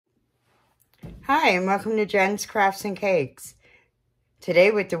Hi, and welcome to Jen's Crafts and Cakes.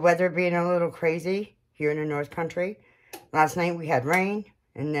 Today, with the weather being a little crazy here in the North Country, last night we had rain,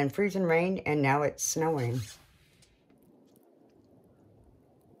 and then freezing rain, and now it's snowing.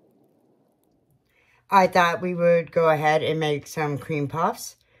 I thought we would go ahead and make some cream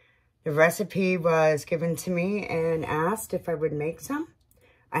puffs. The recipe was given to me and asked if I would make some.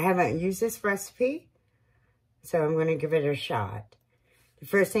 I haven't used this recipe, so I'm going to give it a shot. The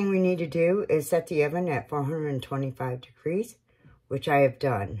first thing we need to do is set the oven at 425 degrees, which I have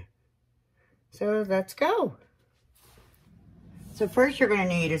done. So let's go. So first you're going to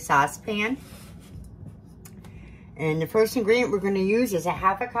need a saucepan. And the first ingredient we're going to use is a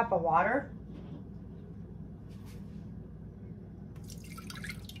half a cup of water.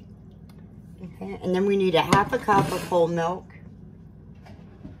 Okay, and then we need a half a cup of whole milk.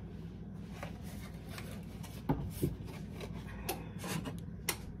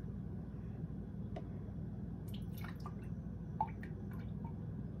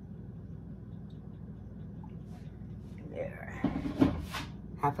 There.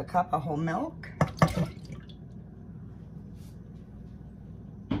 Half a cup of whole milk.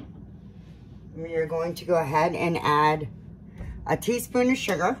 We are going to go ahead and add a teaspoon of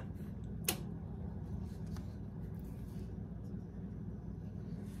sugar.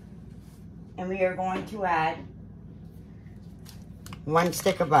 And we are going to add 1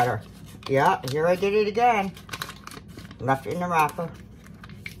 stick of butter. Yeah, here I did it again. Left it in the wrapper.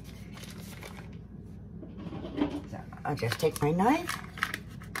 So I'll just take my knife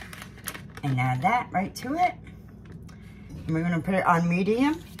and add that right to it. And we're going to put it on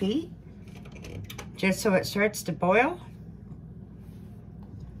medium heat, just so it starts to boil.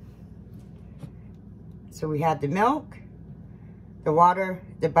 So we have the milk, the water,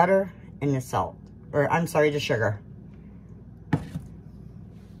 the butter, and the salt, or I'm sorry, the sugar.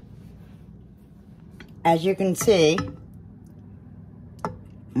 As you can see,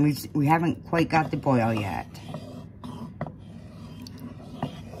 we haven't quite got the boil yet.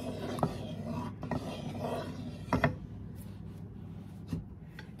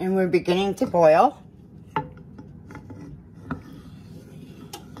 And we're beginning to boil.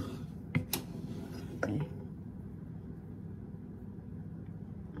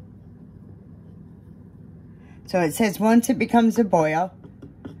 So it says once it becomes a boil,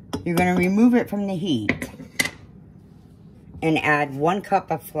 you're going to remove it from the heat and add 1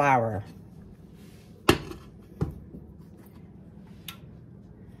 cup of flour.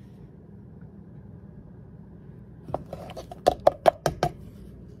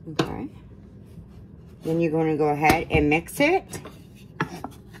 Okay. Then you're going to go ahead and mix it.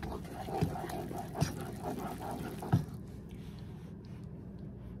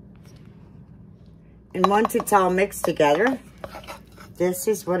 And once it's all mixed together, this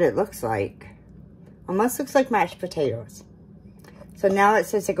is what it looks like. Almost looks like mashed potatoes. So now it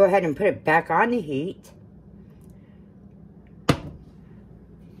says to go ahead and put it back on the heat.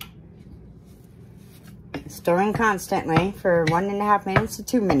 Stirring constantly for 1.5 minutes to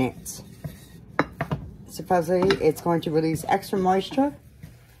 2 minutes. Supposedly it's going to release extra moisture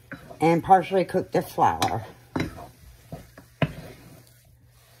and partially cook the flour.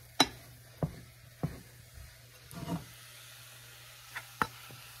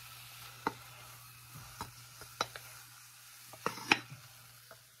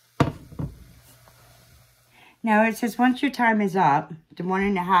 Now it says once your time is up, to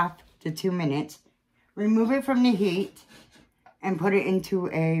 1.5 to 2 minutes, remove it from the heat and put it into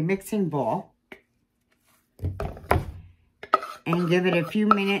a mixing bowl. And give it a few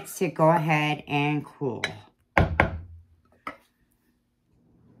minutes to go ahead and cool.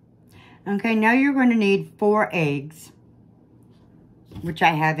 Okay, now you're going to need 4 eggs, which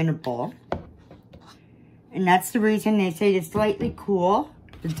I have in a bowl. And that's the reason they say to slightly cool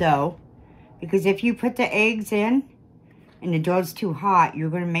the dough. Because if you put the eggs in and the dough's too hot, you're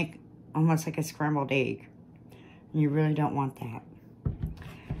going to make almost like a scrambled egg. And you really don't want that.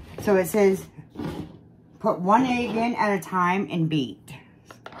 So it says, put 1 egg in at a time and beat.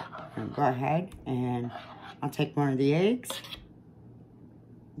 So go ahead and I'll take 1 of the eggs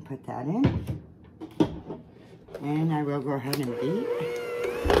and put that in. And I will go ahead and beat.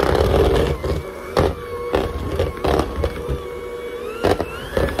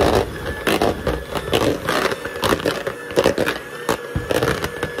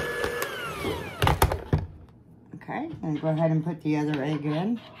 And go ahead and put the other egg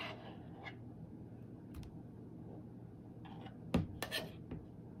in.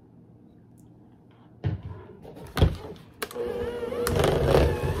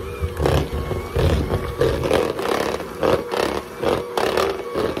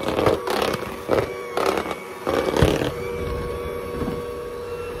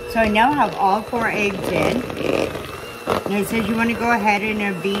 So I now have all 4 eggs in. And it says you want to go ahead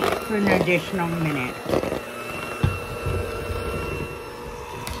and beat for an additional minute.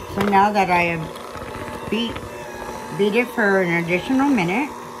 So now that I have beat it for an additional minute,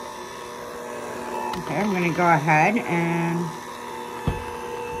 okay, I'm going to go ahead and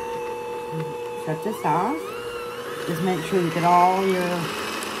set this off. Just make sure you get all your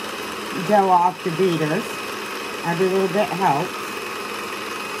dough off the beaters. Every little bit helps.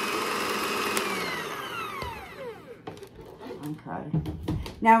 Okay.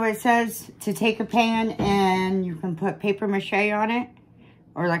 Now it says to take a pan and you can put paper mache on it,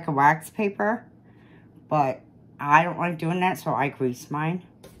 or like a wax paper, but I don't like doing that, so I grease mine.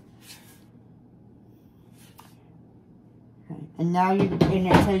 Okay. And now and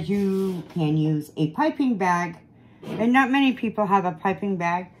it says you can use a piping bag, and not many people have a piping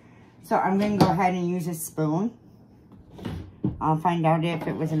bag, so I'm going to go ahead and use a spoon. I'll find out if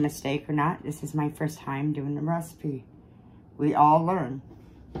it was a mistake or not. This is my first time doing the recipe. We all learn.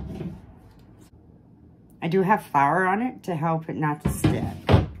 I do have flour on it to help it not to stick.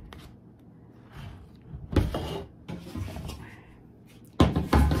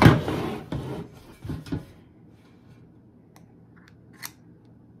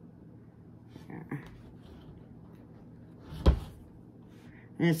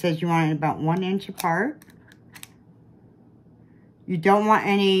 And it says you want it about 1 inch apart. You don't want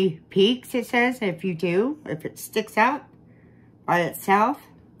any peaks, it says. If you do, if it sticks out by itself,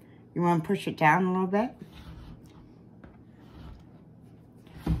 you want to push it down a little bit.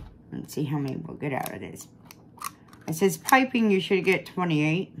 Let's see how many we'll get out of this. It says piping, you should get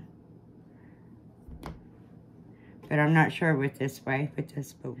 28. But I'm not sure with this way, with this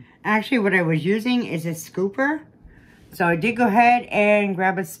spoon. Actually, what I was using is a scooper. So I did go ahead and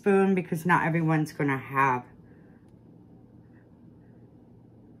grab a spoon because not everyone's going to have.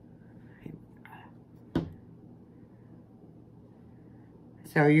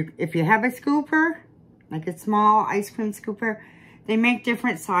 So if you have a scooper, like a small ice cream scooper, they make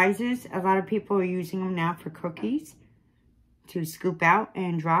different sizes. A lot of people are using them now for cookies to scoop out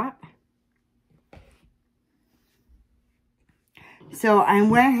and drop. So I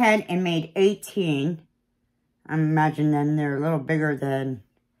went ahead and made 18. I'm imagining they're a little bigger than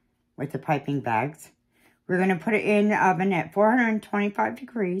with the piping bags. We're going to put it in the oven at 425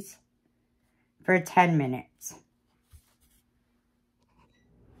 degrees for 10 minutes.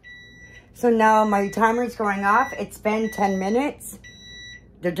 So now my timer's going off. It's been 10 minutes.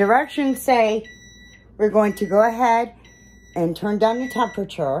 The directions say we're going to go ahead and turn down the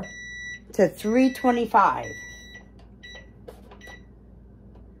temperature to 325.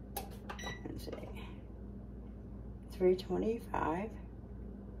 Let's see. 325.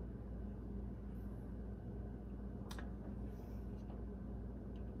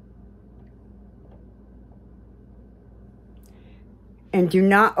 And do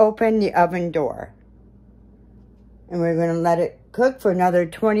not open the oven door. And we're going to let it cook for another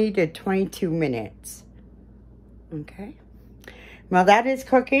 20 to 22 minutes. Okay. While that is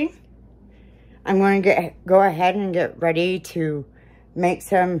cooking, I'm going to go ahead and get ready to make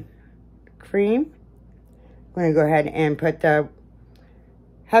some cream. I'm going to go ahead and put the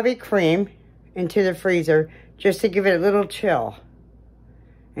heavy cream into the freezer just to give it a little chill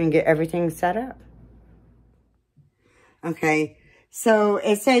and get everything set up. Okay. So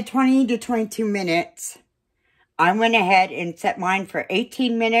it said 20 to 22 minutes. I went ahead and set mine for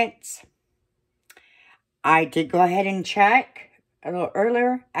 18 minutes. I did go ahead and check a little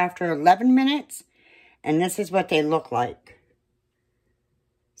earlier after 11 minutes. And this is what they look like.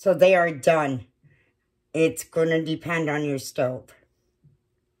 So they are done. It's going to depend on your stove.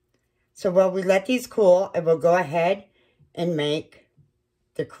 So while we let these cool, I will go ahead and make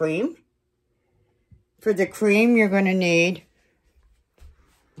the cream. For the cream, you're going to need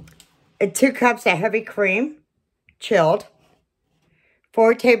 2 cups of heavy cream, chilled,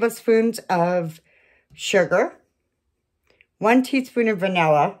 4 tablespoons of sugar, 1 teaspoon of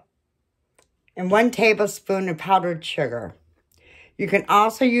vanilla, and 1 tablespoon of powdered sugar. You can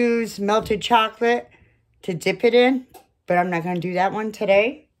also use melted chocolate to dip it in, but I'm not going to do that one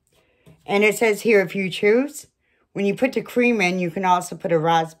today. And it says here, if you choose, when you put the cream in, you can also put a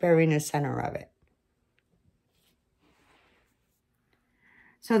raspberry in the center of it.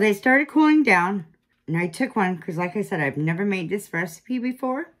 So they started cooling down, and I took one because, like I said, I've never made this recipe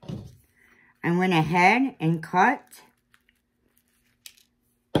before. I went ahead and cut.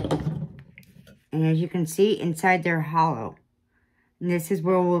 And as you can see, inside they're hollow. And this is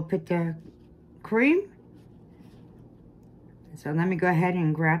where we'll put the cream. So let me go ahead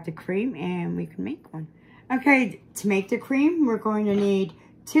and grab the cream and we can make one. Okay, to make the cream, we're going to need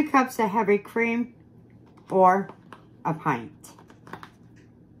 2 cups of heavy cream or a pint.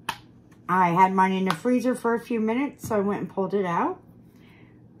 I had mine in the freezer for a few minutes, so I went and pulled it out.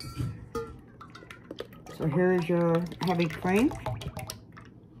 So here's your heavy cream.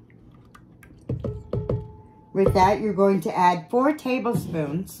 With that, you're going to add 4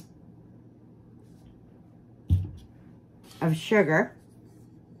 tablespoons of sugar.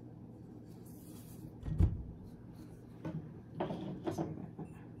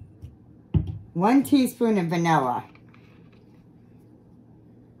 One teaspoon of vanilla.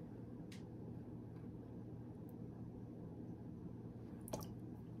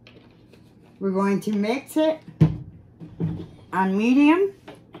 We're going to mix it on medium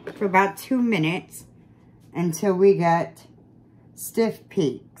for about 2 minutes until we get stiff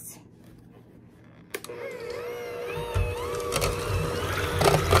peaks.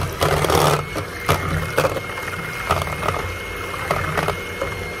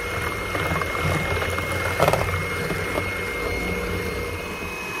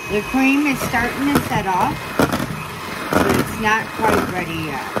 The cream is starting to set off, but it's not quite ready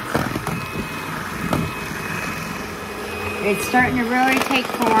yet. It's starting to really take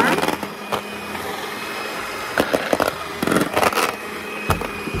form.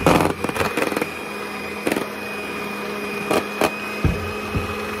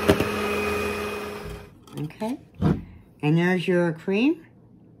 Okay, and there's your cream.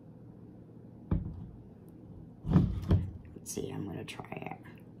 Let's see, I'm going to try it.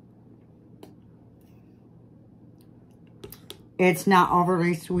 It's not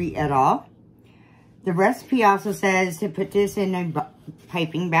overly sweet at all. The recipe also says to put this in a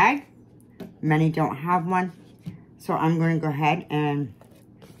piping bag. Many don't have one. So I'm going to go ahead and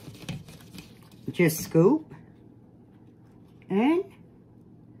just scoop. And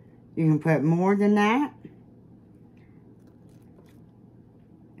you can put more than that.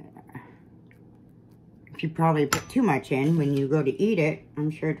 If you probably put too much in when you go to eat it,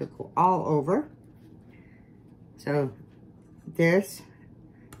 I'm sure it'll go all over. So this,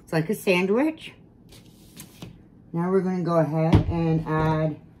 it's like a sandwich. Now we're going to go ahead and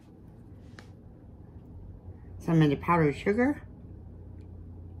add some of the powdered sugar.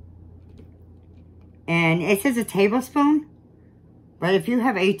 And it says a tablespoon, but if you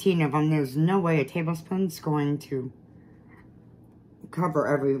have 18 of them, there's no way a tablespoon's going to cover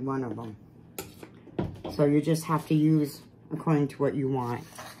every one of them. So you just have to use according to what you want.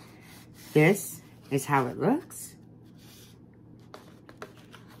 This is how it looks.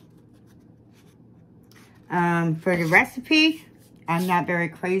 For the recipe, I'm not very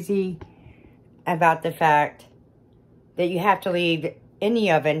crazy about the fact that you have to leave in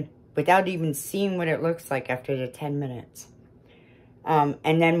the oven without even seeing what it looks like after the 10 minutes. And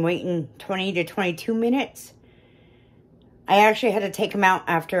then waiting 20 to 22 minutes. I actually had to take them out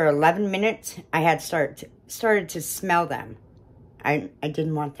after 11 minutes. I had started to smell them. I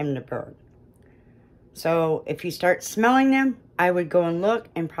didn't want them to burn. So if you start smelling them, I would go and look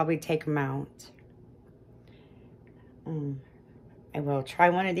and probably take them out. I will try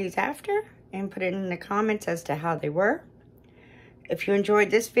one of these after and put it in the comments as to how they were. If you enjoyed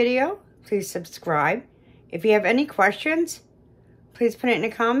this video, please subscribe. If you have any questions, please put it in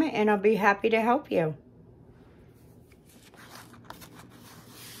a comment and I'll be happy to help you.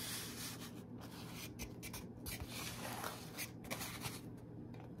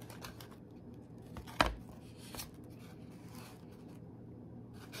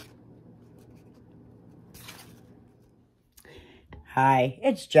 Hi,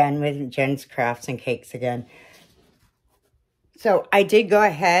 it's Jen with Jen's Crafts and Cakes again. So I did go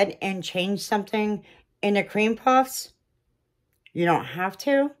ahead and change something in the cream puffs. You don't have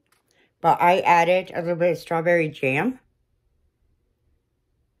to, but I added a little bit of strawberry jam.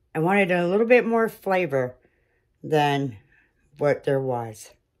 I wanted a little bit more flavor than what there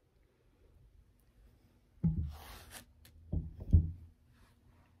was.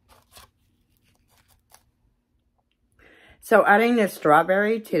 So adding the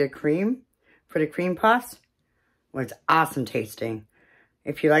strawberry to the cream for the cream puffs was awesome tasting.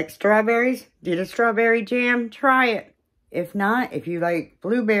 If you like strawberries, do the strawberry jam, try it. If not, if you like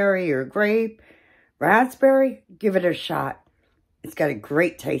blueberry or grape, raspberry, give it a shot. It's got a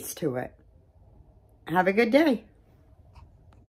great taste to it. Have a good day.